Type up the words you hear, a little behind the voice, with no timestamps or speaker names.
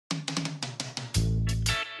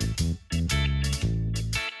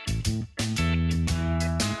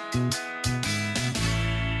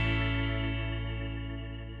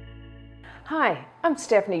Hi, I'm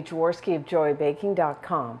Stephanie Jaworski of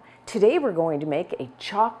joybaking.com. Today we're going to make a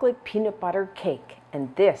chocolate peanut butter cake,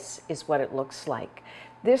 and this is what it looks like.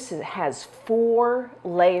 This has 4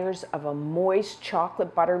 layers of a moist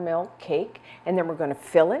chocolate buttermilk cake, and then we're going to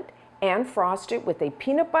fill it and frost it with a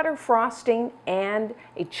peanut butter frosting and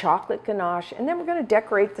a chocolate ganache, and then we're going to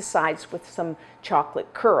decorate the sides with some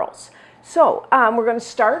chocolate curls. So we're going to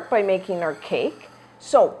start by making our cake.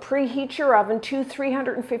 So preheat your oven to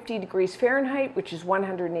 350 degrees Fahrenheit, which is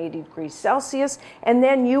 180 degrees Celsius, and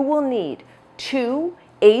then you will need 2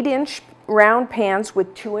 8-inch round pans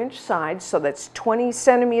with 2-inch sides, so that's 20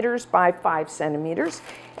 centimeters by 5 centimeters.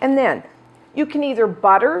 And then you can either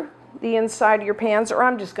butter the inside of your pans, or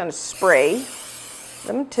I'm just going to spray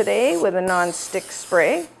them today with a non-stick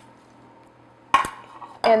spray.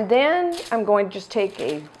 And then I'm going to just take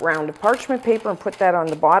a round of parchment paper and put that on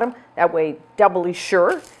the bottom. That way, doubly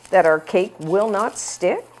sure that our cake will not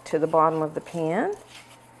stick to the bottom of the pan.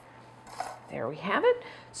 There we have it.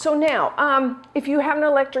 So now, if you have an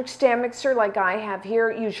electric stand mixer like I have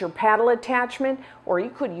here, use your paddle attachment, or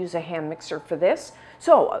you could use a hand mixer for this.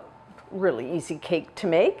 So, really easy cake to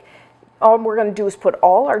make. All we're going to do is put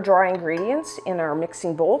all our dry ingredients in our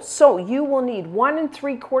mixing bowl. So you will need 1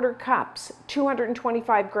 3/4 cups,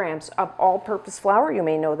 225 grams of all-purpose flour. You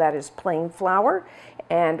may know that as plain flour.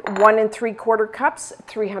 And 1 3/4 cups,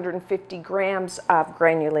 350 grams of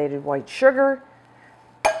granulated white sugar.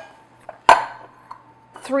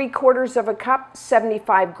 3/4 cup,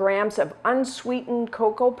 75 grams of unsweetened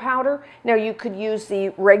cocoa powder. Now you could use the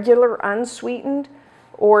regular unsweetened,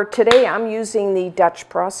 or today I'm using the Dutch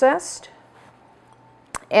processed.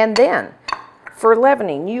 And then for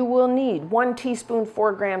leavening, you will need 1 teaspoon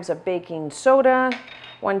 4 grams of baking soda,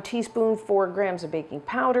 1 teaspoon 4 grams of baking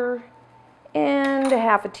powder, and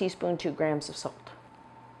 1/2 teaspoon 2 grams of salt.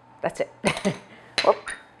 That's it. Whoop.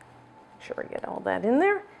 Sure I get all that in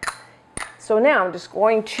there. So now I'm just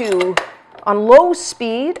going to, on low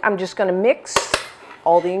speed, I'm just going to mix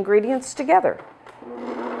all the ingredients together.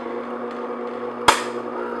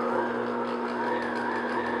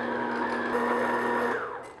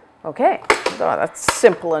 Okay, so that's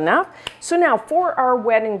simple enough. So now for our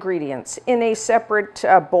wet ingredients, in a separate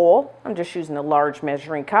bowl, I'm just using a large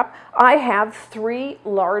measuring cup, I have 3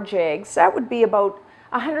 large eggs. That would be about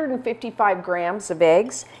 155 grams of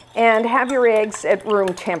eggs, and have your eggs at room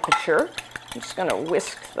temperature. I'm just going to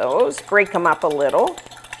whisk those, break them up a little.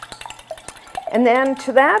 And then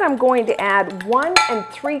to that I'm going to add 1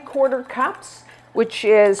 3/4 cups, which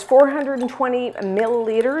is 420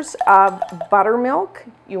 milliliters of buttermilk.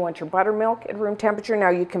 You want your buttermilk at room temperature. Now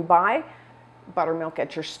you can buy buttermilk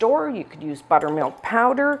at your store. You could use buttermilk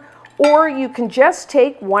powder, or you can just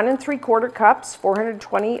take 1 3/4 cups,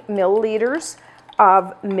 420 milliliters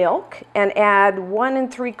of milk, and add 1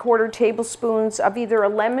 3/4 tablespoons of either a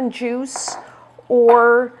lemon juice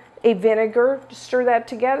or a vinegar. Just stir that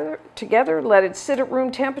together, let it sit at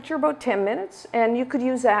room temperature about 10 minutes, and you could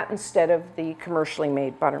use that instead of the commercially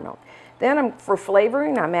made buttermilk. Then for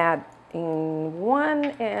flavoring, I'm adding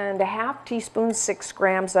 1 1/2 teaspoons, 6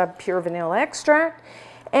 grams of pure vanilla extract,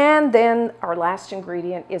 and then our last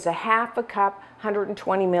ingredient is 1/2 cup,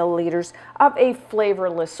 120 milliliters of a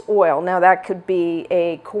flavorless oil. Now that could be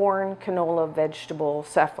a corn, canola, vegetable,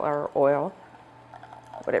 safflower oil,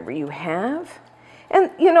 whatever you have. And,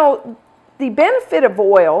 you know, the benefit of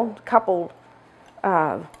oil, a couple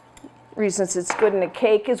reasons it's good in a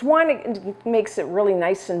cake, is 1, it makes it really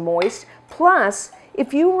nice and moist. Plus,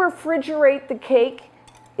 if you refrigerate the cake,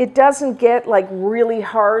 it doesn't get like really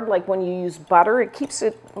hard like when you use butter. It keeps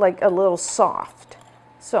it like a little soft.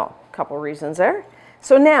 So, a couple reasons there.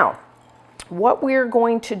 So now, what we're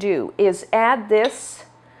going to do is add this,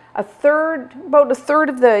 about a third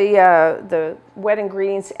of the wet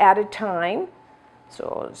ingredients at a time.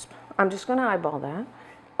 So I'm just going to eyeball that.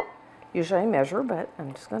 Usually I measure, but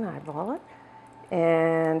I'm just going to eyeball it.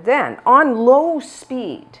 And then on low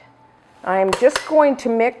speed, I'm just going to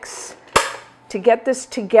mix to get this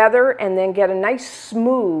together and then get a nice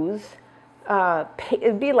smooth,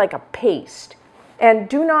 it'd be like a paste. And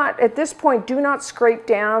do not, at this point, do not scrape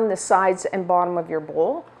down the sides and bottom of your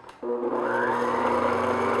bowl.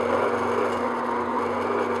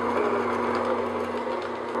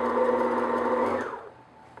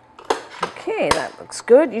 Okay, that looks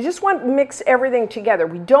good. You just want to mix everything together.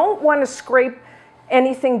 We don't want to scrape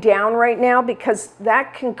anything down right now because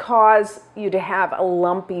that can cause you to have a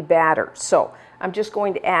lumpy batter. So I'm just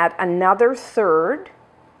going to add another third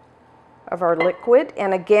of our liquid,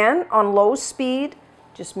 and again on low speed,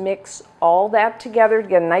 just mix all that together to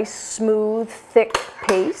get a nice smooth thick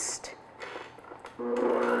paste.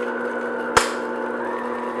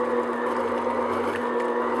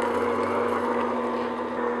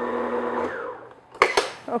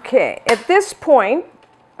 Okay, at this point,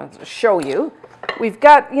 I'll just show you, we've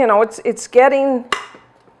got, you know, it's getting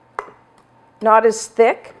not as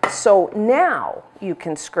thick, so now you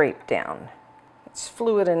can scrape down. It's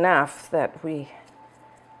fluid enough that we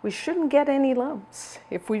shouldn't get any lumps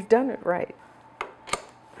if we've done it right.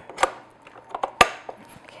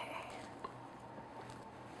 Okay.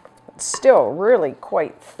 It's still really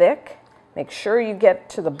quite thick. Make sure you get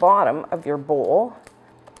to the bottom of your bowl.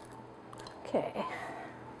 Okay.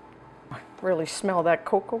 Really smell that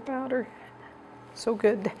cocoa powder. So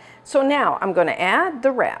good. So now I'm going to add the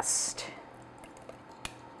rest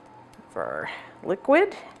for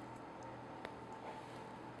liquid.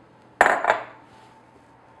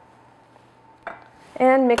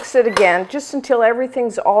 And mix it again just until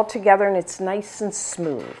everything's all together and it's nice and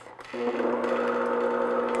smooth.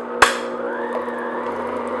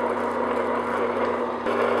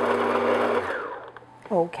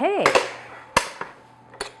 Okay.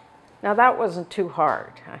 Now that wasn't too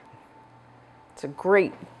hard. It's a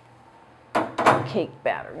great cake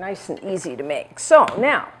batter, nice and easy to make. So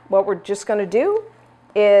now what we're just going to do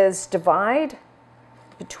is divide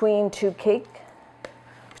between our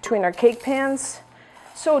cake pans.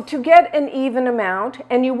 So to get an even amount,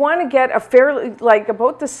 and you want to get a fairly, like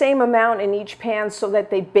about the same amount in each pan so that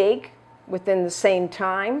they bake within the same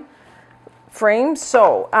time frame.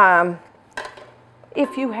 So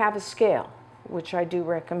if you have a scale, which I do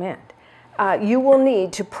recommend, you will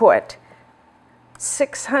need to put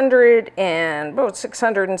about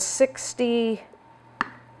 660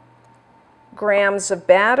 grams of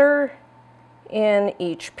batter in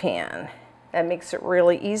each pan. That makes it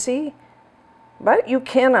really easy, but you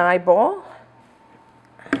can eyeball.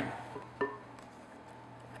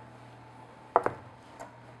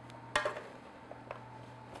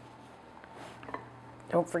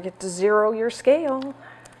 Don't forget to zero your scale.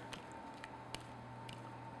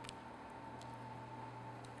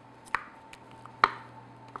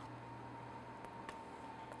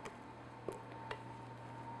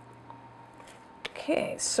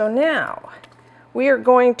 Okay, so now we are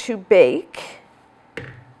going to bake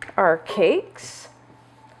our cakes.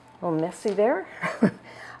 A little messy there.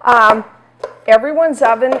 Everyone's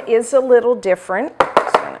oven is a little different.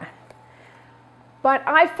 But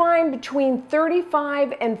I find between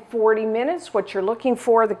 35 and 40 minutes, what you're looking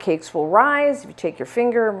for, the cakes will rise. If you take your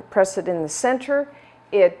finger and press it in the center,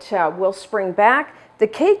 it will spring back. The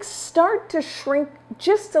cakes start to shrink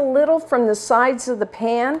just a little from the sides of the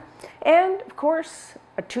pan. And of course,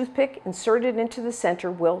 a toothpick inserted into the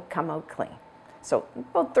center will come out clean. So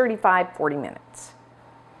about 35, 40 minutes.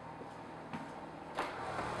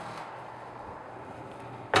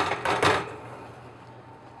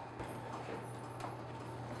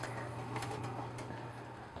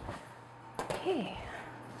 Okay.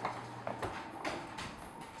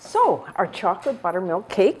 So our chocolate buttermilk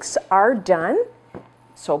cakes are done.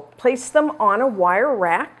 So place them on a wire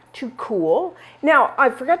rack to cool. Now, I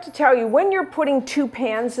forgot to tell you, when you're putting two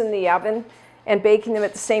pans in the oven and baking them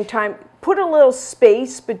at the same time, put a little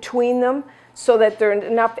space between them so that there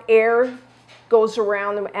enough air goes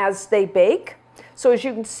around them as they bake. So as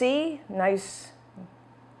you can see, nice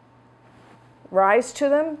rise to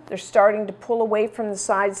them. They're starting to pull away from the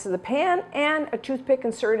sides of the pan, and a toothpick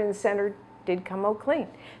inserted in the center did come out clean.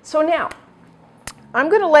 So now, I'm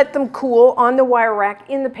going to let them cool on the wire rack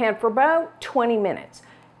in the pan for about 20 minutes.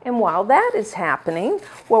 And while that is happening,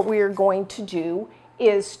 what we are going to do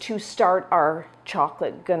is to start our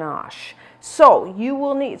chocolate ganache. So you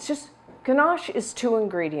will need, ganache is 2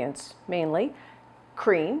 ingredients mainly: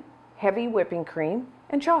 cream, heavy whipping cream,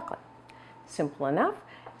 and chocolate. Simple enough.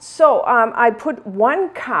 So I put 1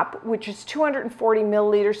 cup, which is 240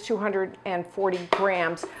 milliliters, 240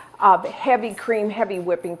 grams of heavy cream, heavy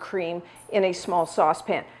whipping cream in a small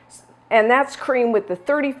saucepan. And that's cream with the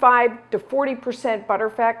 35 to 40%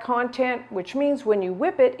 butterfat content, which means when you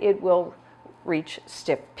whip it, it will reach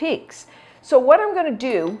stiff peaks. So what I'm going to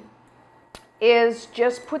do is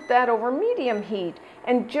just put that over medium heat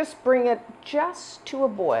and just bring it just to a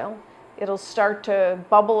boil. It'll start to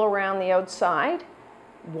bubble around the outside.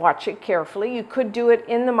 Watch it carefully. You could do it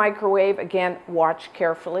in the microwave. Again, watch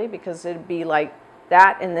carefully, because it'd be like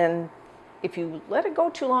that, and then if you let it go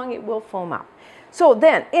too long, it will foam up. So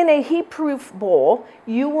then, in a heat-proof bowl,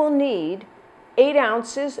 you will need 8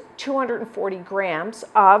 ounces, 240 grams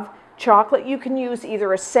of chocolate. You can use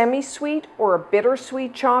either a semi-sweet or a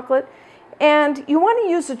bittersweet chocolate. And you want to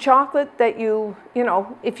use a chocolate that you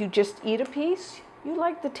know, if you just eat a piece, you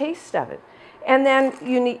like the taste of it. And then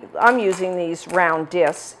I'm using these round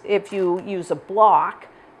discs. If you use a block,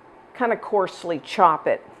 kind of coarsely chop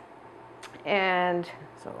it. And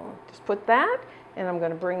So just put that, and I'm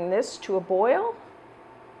going to bring this to a boil.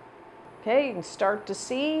 Okay, you can start to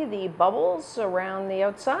see the bubbles around the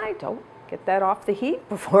outside. Don't get that off the heat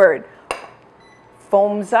before it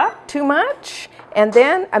foams up too much. And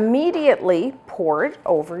then immediately pour it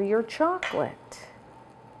over your chocolate.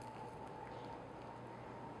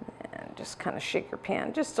 And just kind of shake your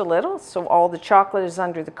pan just a little so all the chocolate is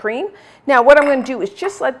under the cream. Now what I'm going to do is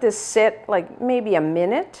just let this sit like maybe a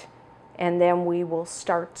minute, and then we will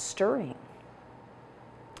start stirring.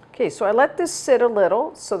 Okay, so I let this sit a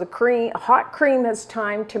little so the hot cream has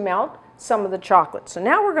time to melt some of the chocolate. So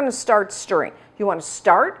now we're going to start stirring. You want to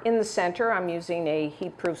start in the center. I'm using a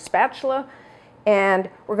heat-proof spatula, and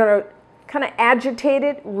we're going to kind of agitate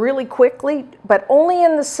it really quickly, but only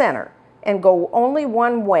in the center, and go only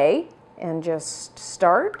one way, and just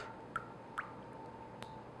start.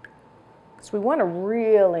 Because we want a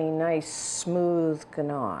really nice smooth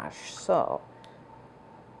ganache. So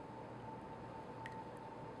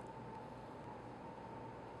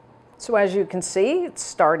as you can see, it's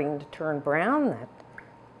starting to turn brown.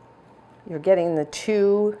 You're getting the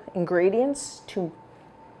two ingredients to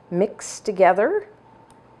mix together.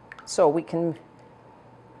 So we can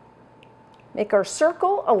make our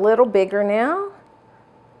circle a little bigger now.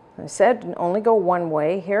 As I said, only go one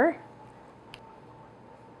way here.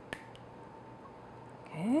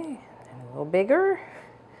 Okay, and a little bigger.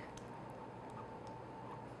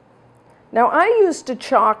 Now I used a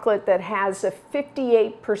chocolate that has a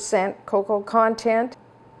 58% cocoa content.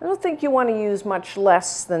 I don't think you want to use much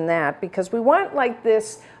less than that, because we want like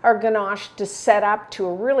this, our ganache to set up to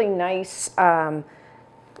a really nice,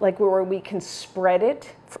 like where we can spread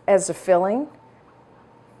it as a filling.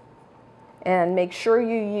 And make sure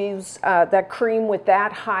you use that cream with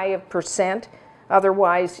that high of percent.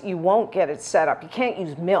 Otherwise, you won't get it set up. You can't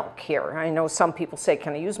use milk here. I know some people say,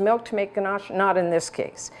 can I use milk to make ganache? Not in this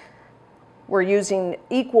case. We're using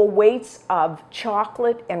equal weights of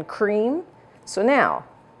chocolate and cream. So now,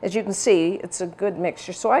 as you can see, it's a good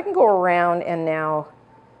mixture. So I can go around and now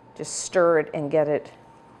just stir it and get it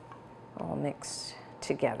all mixed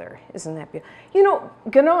together. Isn't that beautiful? You know,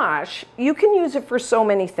 ganache, you can use it for so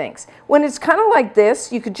many things. When it's kind of like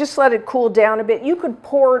this, you could just let it cool down a bit. You could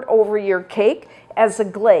pour it over your cake as a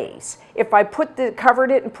glaze. If I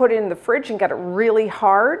covered it and put it in the fridge and got it really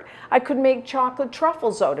hard, I could make chocolate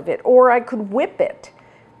truffles out of it, or I could whip it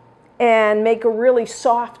and make a really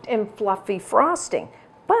soft and fluffy frosting.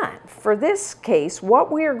 But for this case,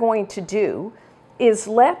 what we are going to do is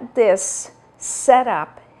let this set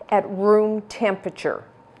up at room temperature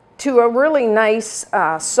to a really nice,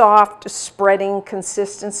 soft, spreading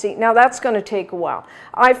consistency. Now that's going to take a while.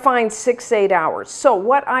 I find 6-8 hours. So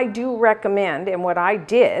what I do recommend, and what I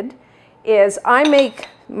did, is I make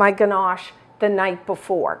my ganache the night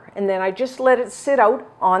before, and then I just let it sit out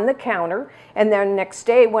on the counter, and then next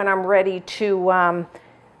day when I'm ready to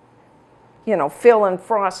you know, fill and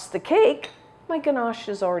frost the cake, my ganache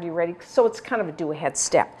is already ready. So it's kind of a do-ahead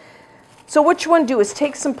step. So what you want to do is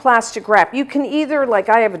take some plastic wrap. You can either, like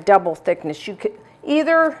I have a double thickness, you could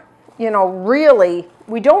either, you know, really,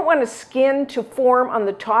 we don't want a skin to form on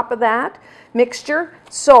the top of that mixture.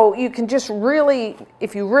 So you can just really,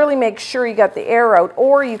 if you really make sure you got the air out,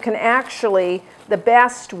 or you can actually, the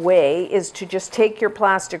best way is to just take your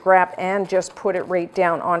plastic wrap and just put it right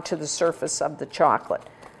down onto the surface of the chocolate,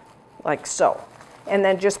 like so. And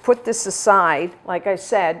then just put this aside, like I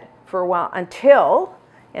said, for a while until,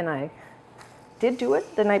 and I did do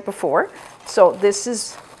it the night before. So this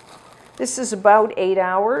is about 8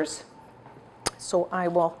 hours. So I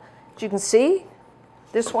will, as you can see,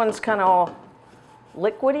 this one's kind of all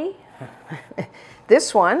liquidy.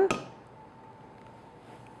 This one,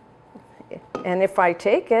 and if I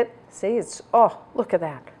take it, see, it's, oh, look at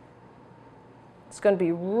that. It's going to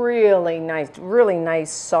be really nice,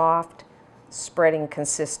 soft, spreading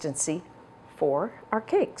consistency for our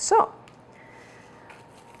cake. So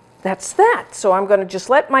that's that. So I'm going to just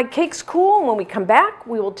let my cakes cool, and when we come back,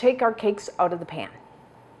 we will take our cakes out of the pan.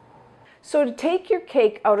 So to take your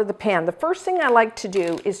cake out of the pan, the first thing I like to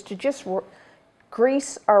do is to just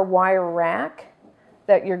grease our wire rack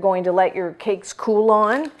that you're going to let your cakes cool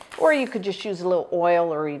on, or you could just use a little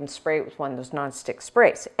oil or even spray it with one of those non-stick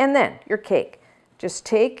sprays. And then your cake, just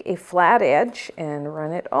take a flat edge and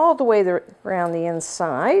run it all the way around the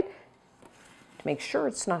inside to make sure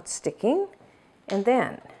it's not sticking. And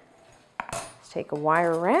then take a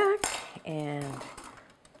wire rack and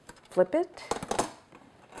flip it.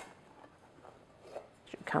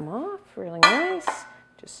 Should come off really nice.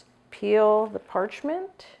 Just peel the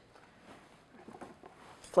parchment,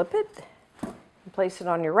 flip it, and place it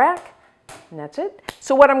on your rack, and that's it.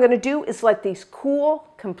 So what I'm going to do is let these cool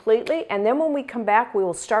completely, and then when we come back, we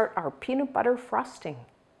will start our peanut butter frosting.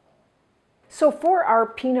 So for our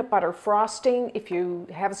peanut butter frosting, if you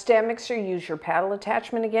have a stand mixer, use your paddle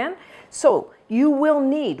attachment again. So you will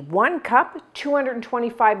need 1 cup,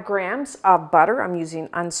 225 grams of butter. I'm using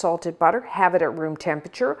unsalted butter. Have it at room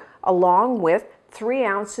temperature, along with 3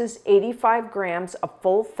 ounces, 85 grams of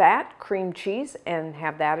full fat cream cheese, and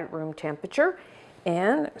have that at room temperature.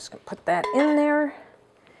 And I'm just going to put that in there.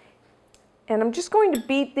 And I'm just going to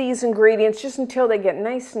beat these ingredients just until they get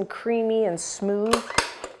nice and creamy and smooth.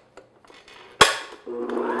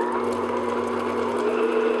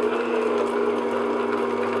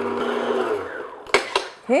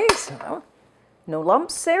 Okay, so no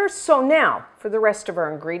lumps there. So now for the rest of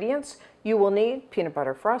our ingredients, you will need peanut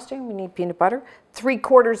butter frosting. We need peanut butter,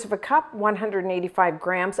 3/4 of a cup, 185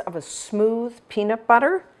 grams of a smooth peanut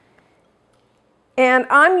butter. And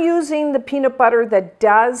I'm using the peanut butter that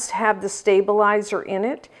does have the stabilizer in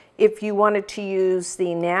it. If you wanted to use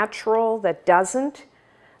the natural that doesn't,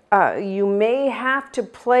 you may have to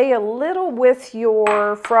play a little with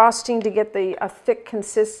your frosting to get a thick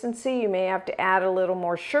consistency. You may have to add a little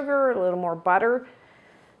more sugar, a little more butter.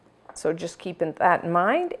 So just keeping that in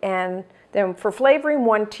mind. And then for flavoring,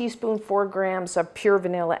 1 teaspoon, 4 grams of pure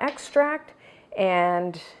vanilla extract,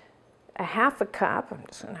 and a half a cup,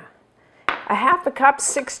 a half a cup,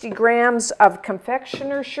 60 grams of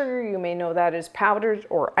confectioner sugar. You may know that as powdered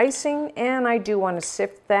or icing, and I do want to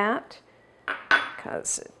sift that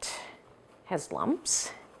because it has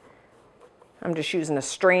lumps. I'm just using a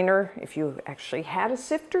strainer. If you actually had a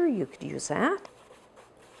sifter, you could use that.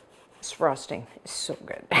 This frosting is so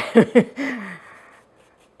good.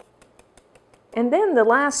 And then the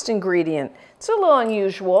last ingredient, it's a little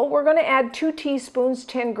unusual. We're going to add 2 teaspoons,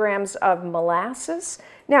 10 grams of molasses.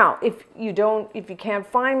 Now, if you can't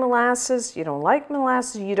find molasses, you don't like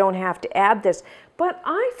molasses, you don't have to add this. But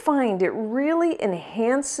I find it really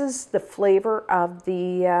enhances the flavor of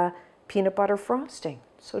the peanut butter frosting.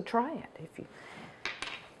 So try it if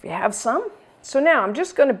you have some. So now I'm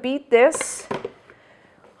just going to beat this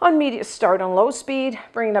on medium, start on low speed,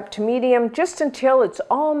 bring it up to medium, just until it's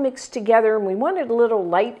all mixed together. And we want it a little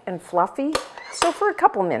light and fluffy. So for a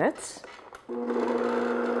couple minutes.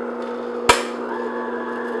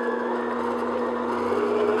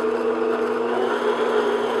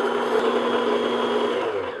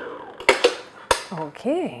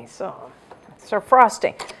 Okay, so that's our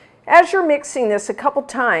frosting. As you're mixing this a couple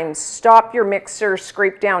times, stop your mixer,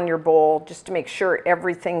 scrape down your bowl just to make sure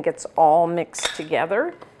everything gets all mixed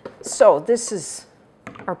together. So this is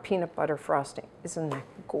our peanut butter frosting. Isn't that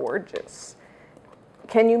gorgeous?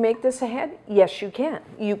 Can you make this ahead? Yes, you can.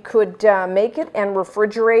 You could make it and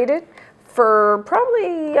refrigerate it for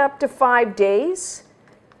probably up to 5 days.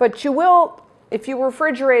 But you will, if you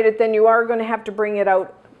refrigerate it, then you are going to have to bring it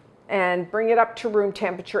out and bring it up to room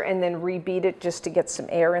temperature and then rebeat it just to get some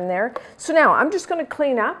air in there. So now I'm just going to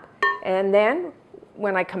clean up, and then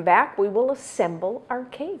when I come back, we will assemble our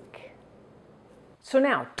cake. So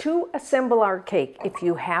now, to assemble our cake, if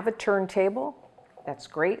you have a turntable, that's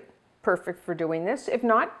great, perfect for doing this. If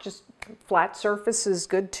not, just flat surface is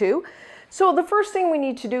good too. So the first thing we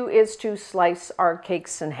need to do is to slice our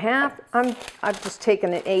cakes in half. I've just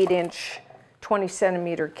taken an 8-inch,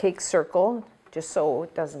 20-centimeter cake circle, just so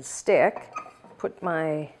it doesn't stick. Put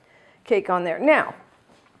my cake on there. Now,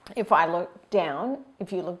 if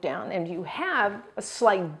you look down and you have a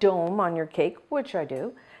slight dome on your cake, which I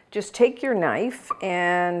do, just take your knife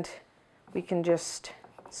and we can just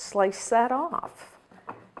slice that off.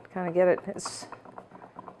 Kind of get it as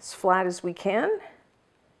flat as we can.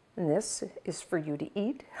 And this is for you to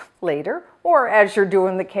eat later, or as you're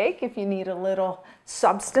doing the cake, if you need a little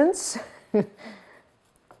substance.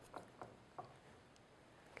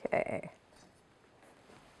 Okay,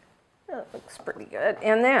 that looks pretty good.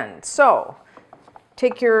 And then, so,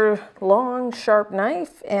 take your long, sharp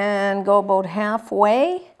knife and go about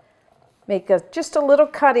halfway. Make just a little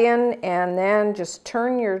cut in, and then just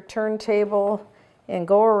turn your turntable and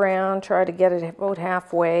go around. Try to get it about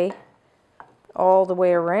halfway, all the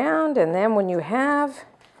way around. And then when you have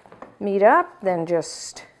meat up, then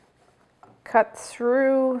just cut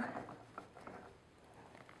through.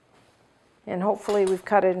 And hopefully we've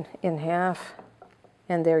cut it in half,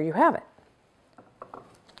 and there you have it.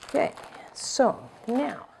 Okay, so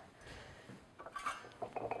now,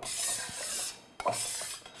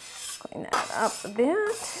 clean that up a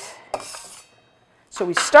bit. So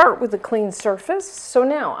we start with a clean surface. So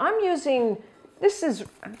now I'm using, this is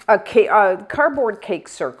a cardboard cake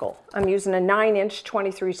circle. I'm using a 9-inch,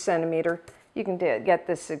 23-centimeter. You can get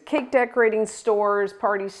this at cake decorating stores,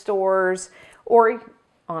 party stores, or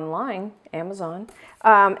online, Amazon.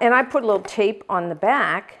 And I put a little tape on the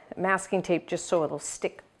back, masking tape, just so it'll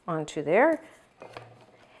stick onto there.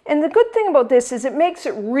 And the good thing about this is it makes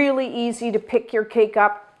it really easy to pick your cake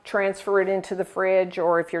up, transfer it into the fridge,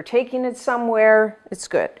 or if you're taking it somewhere, it's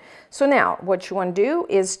good. So now what you want to do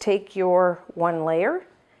is take your one layer,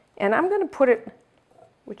 and I'm going to put it,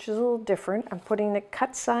 which is a little different, I'm putting it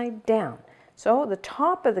cut side down. So the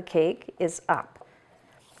top of the cake is up.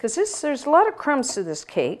 Because there's a lot of crumbs to this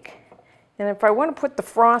cake, and if I want to put the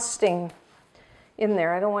frosting in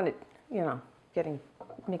there, I don't want it, you know, getting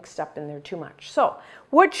mixed up in there too much. So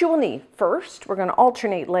what you will need first, we're going to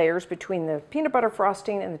alternate layers between the peanut butter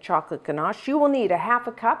frosting and the chocolate ganache. You will need a half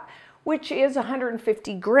a cup, which is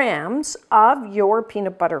 150 grams of your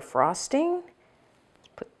peanut butter frosting.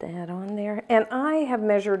 Put that on there, and I have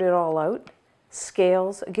measured it all out.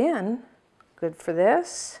 Scales, again, good for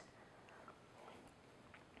this.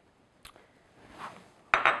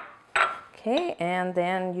 Okay, and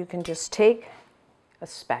then you can just take a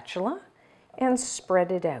spatula and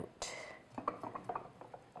spread it out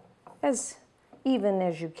as even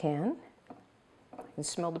as you can. I can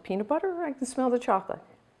smell the peanut butter, or I can smell the chocolate.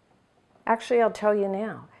 Actually, I'll tell you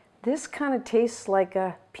now, this kind of tastes like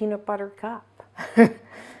a peanut butter cup.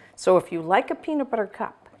 So if you like a peanut butter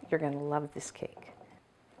cup, you're going to love this cake.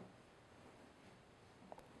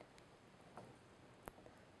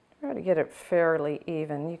 Try to get it fairly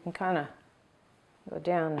even. You can kind of go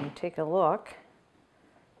down and take a look.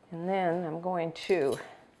 And then I'm going to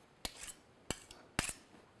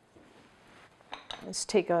just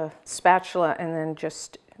take a spatula and then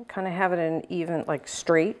just kind of have it in even, like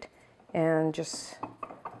straight, and just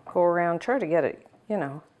go around, try to get it, you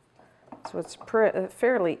know, so it's a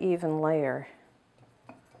fairly even layer.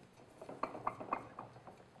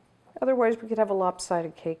 Otherwise, we could have a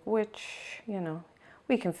lopsided cake, which, you know,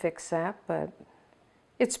 we can fix that, but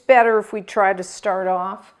it's better if we try to start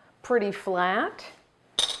off pretty flat.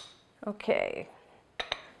 Okay,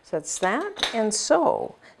 so that's that. And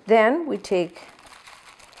so then we take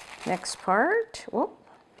next part. Whoop,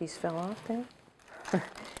 piece fell off there.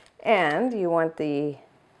 And you want the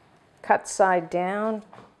cut side down.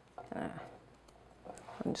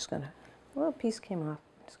 I'm just gonna, well, a piece came off.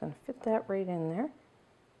 I'm just gonna fit that right in there.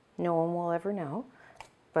 No one will ever know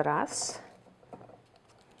but us.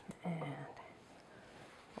 And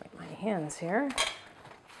wipe my hands here.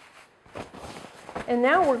 And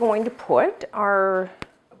now we're going to put our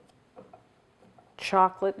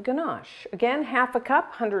chocolate ganache. Again, half a cup,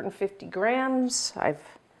 150 grams. I've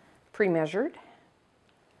pre-measured.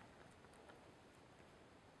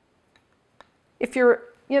 If you're,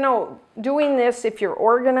 you know, doing this, if you're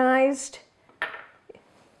organized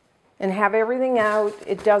and have everything out,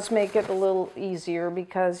 it does make it a little easier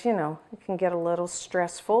because, you know, it can get a little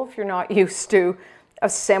stressful if you're not used to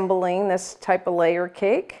assembling this type of layer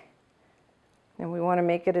cake. And we want to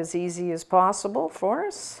make it as easy as possible for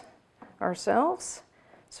us, ourselves.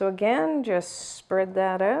 So again, just spread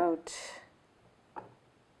that out.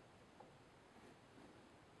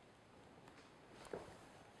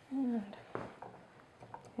 And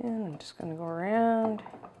I'm just going to go around.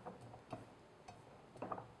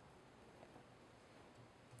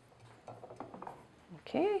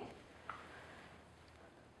 Okay,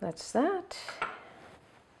 that's that.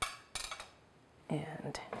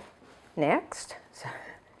 And next,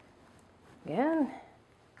 again,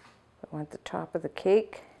 I want the top of the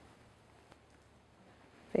cake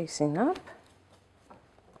facing up.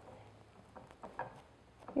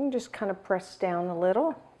 You can just kind of press down a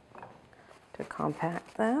little to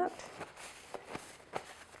compact that.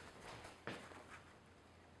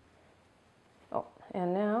 Oh,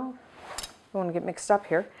 and now, I don't want to get mixed up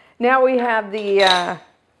here. Now we have the,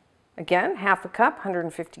 again, half a cup,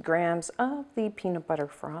 150 grams of the peanut butter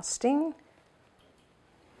frosting.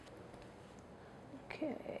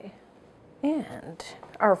 Okay, and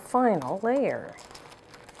our final layer.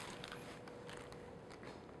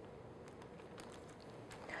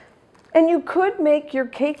 And you could make your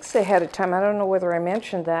cakes ahead of time. I don't know whether I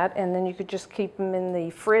mentioned that. And then you could just keep them in the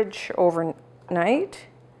fridge overnight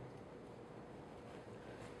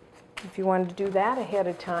if you wanted to do that ahead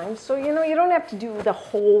of time. So, you know, you don't have to do the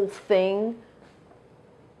whole thing.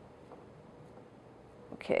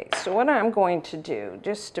 Okay, so what I'm going to do,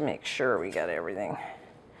 just to make sure we got everything,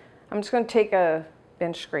 I'm just going to take a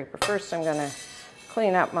bench scraper. First, I'm going to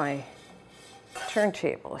clean up my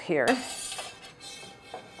turntable here.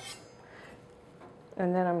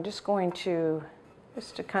 And then I'm just going to,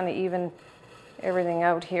 just to kind of even everything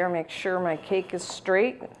out here, make sure my cake is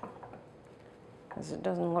straight, because it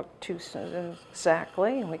doesn't look too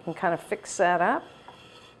exactly. And we can kind of fix that up.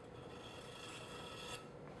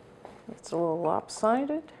 it's a little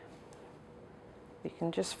lopsided, you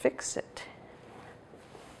can just fix it.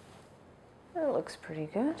 That looks pretty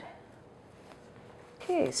good.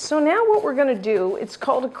 Okay, so now what we're going to do, it's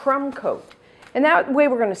called a crumb coat. And that way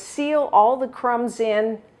we're going to seal all the crumbs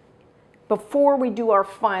in before we do our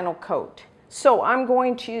final coat. So I'm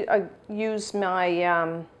going to use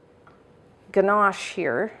my ganache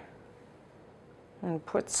here and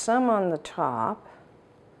put some on the top.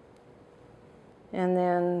 And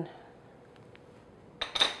then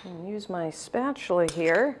use my spatula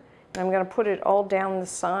here. And I'm going to put it all down the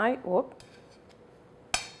side. Whoop.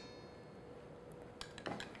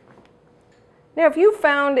 Now, if you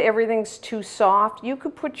found everything's too soft, you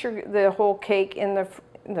could put the whole cake in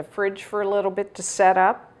the fridge for a little bit to set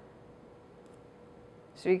up.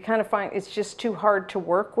 So you kind of find it's just too hard to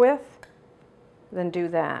work with, then do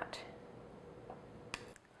that.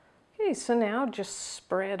 Okay, so now just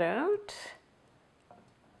spread out.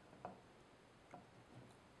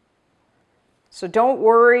 So don't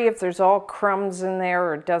worry if there's all crumbs in there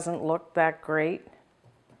or it doesn't look that great.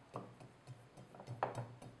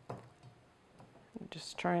 I'm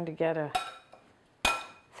just trying to get a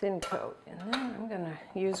thin coat. And then I'm going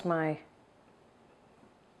to use my,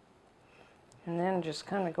 and then just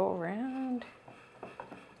kind of go around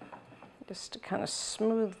just to kind of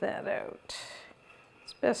smooth that out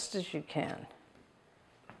as best as you can.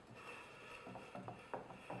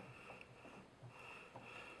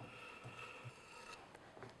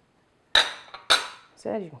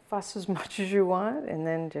 So you can fuss as much as you want, and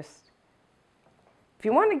then just, if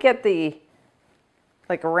you want to get the,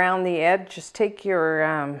 like around the edge, just take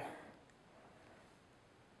your,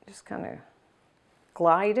 just kind of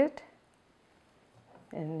glide it,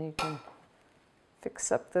 and you can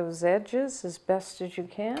fix up those edges as best as you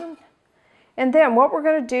can. And then what we're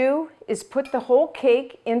going to do is put the whole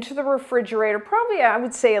cake into the refrigerator, probably I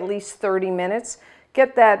would say at least 30 minutes.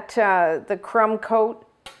 Get that, the crumb coat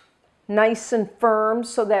nice and firm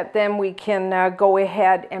so that then we can go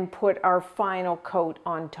ahead and put our final coat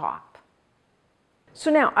on top.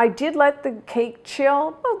 So now I did let the cake chill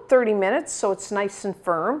about 30 minutes so it's nice and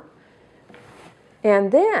firm.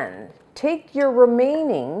 And then take your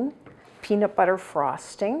remaining peanut butter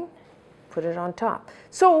frosting, put it on top.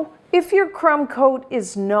 So if your crumb coat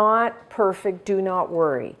is not perfect, do not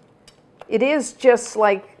worry. It is just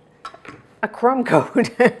like a crumb coat,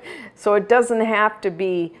 so it doesn't have to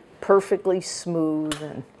be perfectly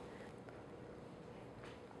smooth.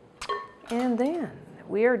 And then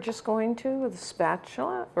we are just going to, with a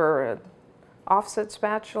spatula, or an offset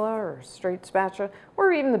spatula, or a straight spatula,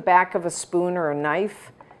 or even the back of a spoon or a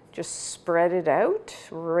knife, just spread it out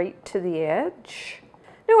right to the edge.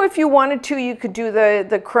 Now, if you wanted to, you could do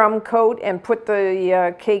the crumb coat and put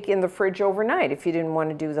the cake in the fridge overnight if you didn't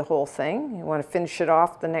want to do the whole thing. You want to finish it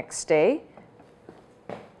off the next day.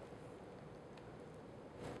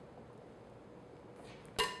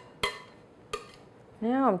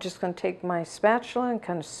 Now I'm just going to take my spatula and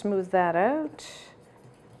kind of smooth that out.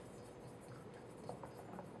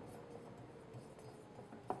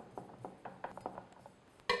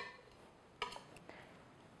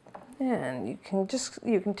 And you can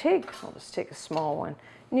take, I'll just take a small one,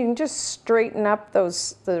 and you can just straighten up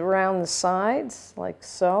around the sides like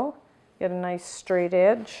so. Get a nice straight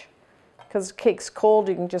edge. Because the cake's cold,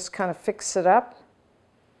 you can just kind of fix it up.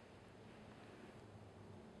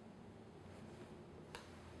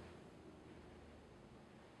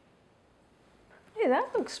 Hey,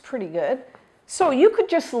 that looks pretty good. So you could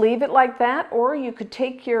just leave it like that, or you could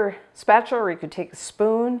take your spatula, or you could take a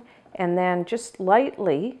spoon, and then just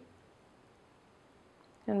lightly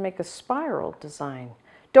and make a spiral design.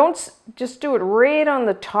 Don't just do it right on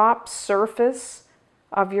the top surface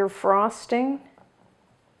of your frosting,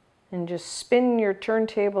 and just spin your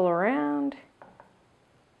turntable around.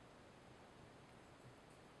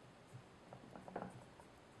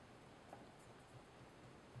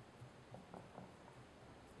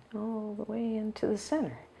 All the way into the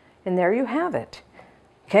center. And there you have it.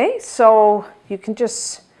 Okay, so you can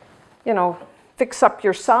just, fix up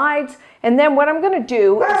your sides. And then what I'm going to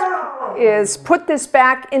do is put this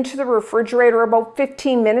back into the refrigerator about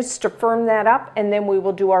 15 minutes to firm that up, and then we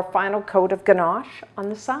will do our final coat of ganache on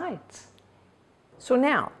the sides. So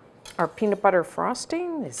now our peanut butter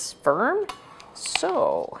frosting is firm.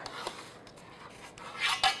 So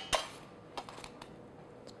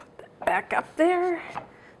let's put that back up there.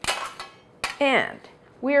 And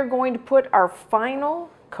we are going to put our final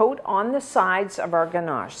coat on the sides of our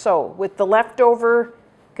ganache. So with the leftover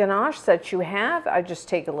ganache that you have, I just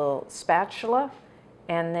take a little spatula,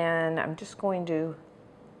 and then I'm just going to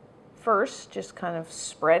first just kind of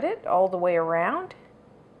spread it all the way around.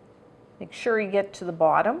 Make sure you get to the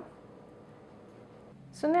bottom.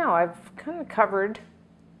 So now I've kind of covered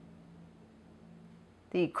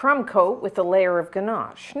the crumb coat with a layer of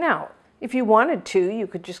ganache. Now, if you wanted to, you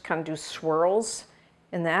could just kind of do swirls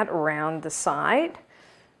in that around the side.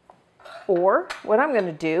 Or what I'm going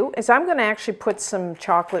to do is I'm going to actually put some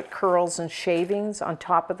chocolate curls and shavings on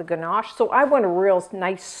top of the ganache. So I want a real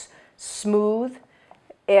nice, smooth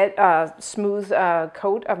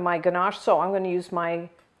coat of my ganache. So I'm going to use my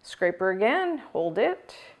scraper again, hold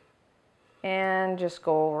it, and just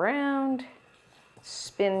go around,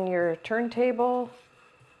 spin your turntable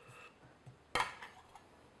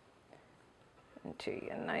into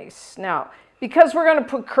a nice, now because we're going to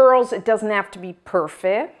put curls, it doesn't have to be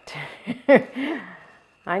perfect.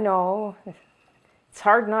 I know, it's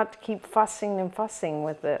hard not to keep fussing and fussing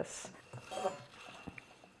with this.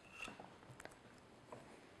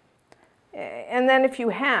 And then if you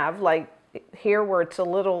have, like here where it's a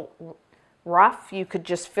little rough, you could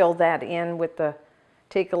just fill that in with the,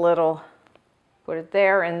 take a little, put it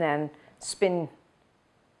there, and then spin.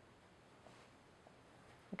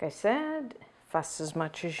 Like I said, fuss as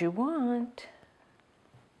much as you want.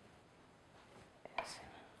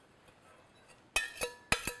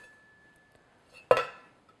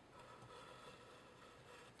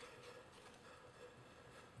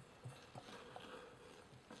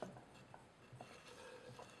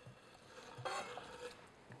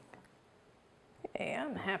 Yeah,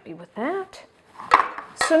 I'm happy with that.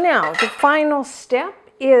 So now the final step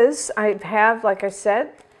is I have, like I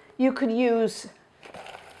said, you could use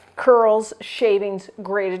curls, shavings,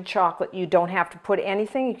 grated chocolate. You don't have to put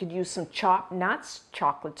anything. You could use some chopped nuts,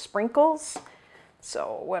 chocolate sprinkles.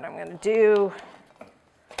 So what I'm going to do,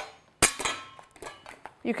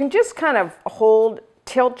 you can just kind of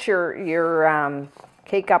tilt your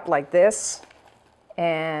cake up like this,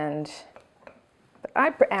 and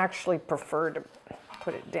I actually prefer to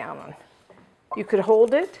put it down on. You could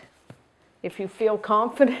hold it if you feel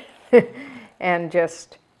confident and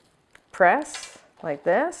just press like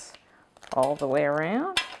this all the way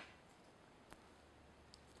around.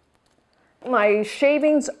 My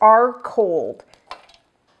shavings are cold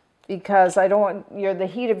because I don't want the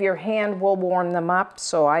heat of your hand will warm them up,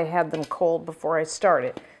 so I had them cold before I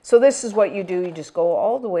started. So this is what you do. You just go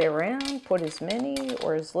all the way around, put as many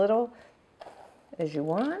or as little as you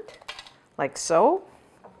want, like so.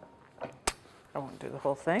 I won't do the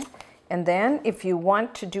whole thing. And then if you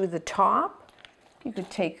want to do the top, you could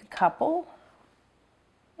take a couple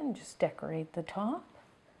and just decorate the top.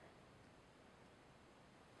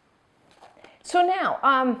 So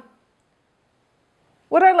now,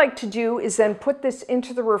 what I like to do is then put this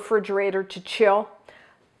into the refrigerator to chill,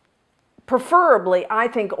 preferably, I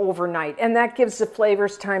think, overnight. And that gives the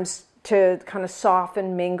flavors time to kind of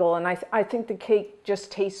soften, mingle, and I think the cake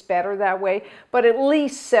just tastes better that way. But at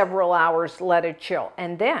least several hours, let it chill.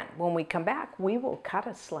 And then, when we come back, we will cut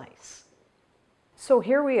a slice. So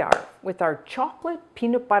here we are with our chocolate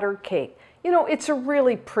peanut butter cake. You know, it's a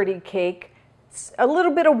really pretty cake. It's a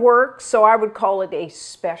little bit of work, so I would call it a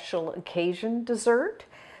special occasion dessert.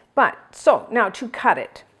 But, so, now to cut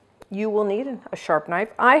it, you will need a sharp knife.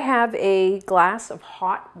 I have a glass of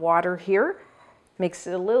hot water here. Makes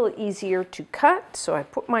it a little easier to cut, so I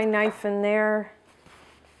put my knife in there,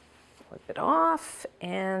 flip it off,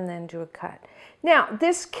 and then do a cut. Now,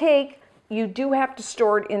 this cake, you do have to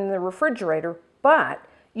store it in the refrigerator, but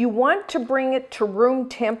you want to bring it to room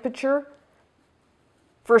temperature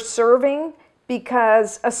for serving,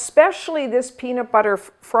 because especially this peanut butter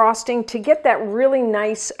frosting, to get that really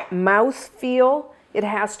nice mouth feel, it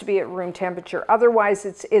has to be at room temperature. Otherwise,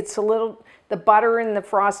 it's a little, the butter in the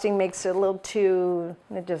frosting makes it a little too,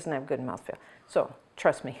 it doesn't have good mouthfeel. So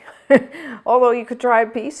trust me. Although you could try a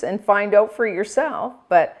piece and find out for yourself,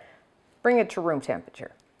 but bring it to room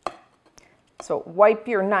temperature. So wipe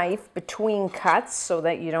your knife between cuts so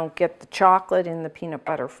that you don't get the chocolate in the peanut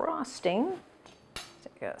butter frosting.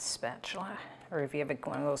 Take a spatula, or if you have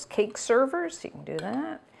one of those cake servers, you can do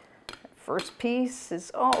that. First piece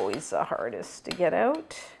is always the hardest to get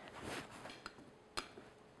out.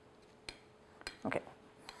 Okay,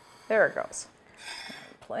 there it goes.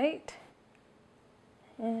 Plate,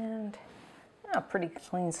 and a pretty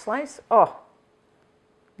clean slice. Oh,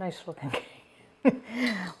 nice looking cake,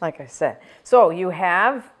 like I said. So you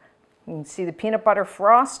can see the peanut butter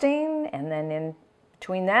frosting, and then in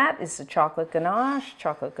between that is the chocolate ganache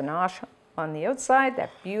on the outside,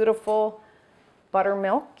 that beautiful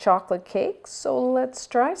buttermilk chocolate cake. So let's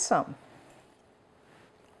try some.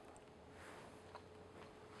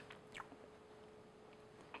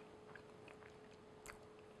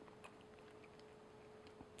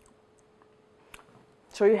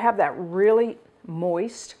 So you have that really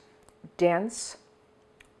moist, dense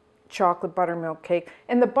chocolate buttermilk cake.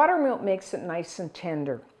 And the buttermilk makes it nice and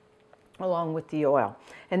tender along with the oil.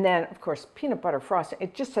 And then, of course, peanut butter frosting.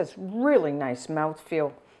 It just has really nice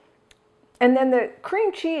mouthfeel. And then the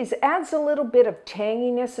cream cheese adds a little bit of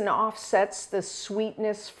tanginess and offsets the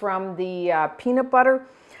sweetness from the peanut butter.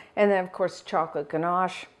 And then, of course, chocolate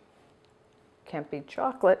ganache. Can't beat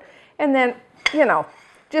chocolate. And then, you know,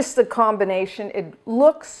 just the combination. It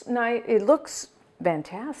looks nice. It looks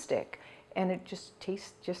fantastic. And it just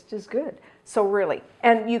tastes just as good. So really,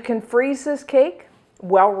 and you can freeze this cake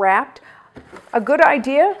well wrapped. A good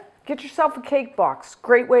idea, get yourself a cake box.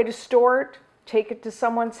 Great way to store it. Take it to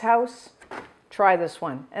someone's house. Try this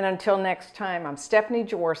one. And until next time, I'm Stephanie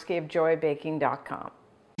Jaworski of JoyaBaking.com.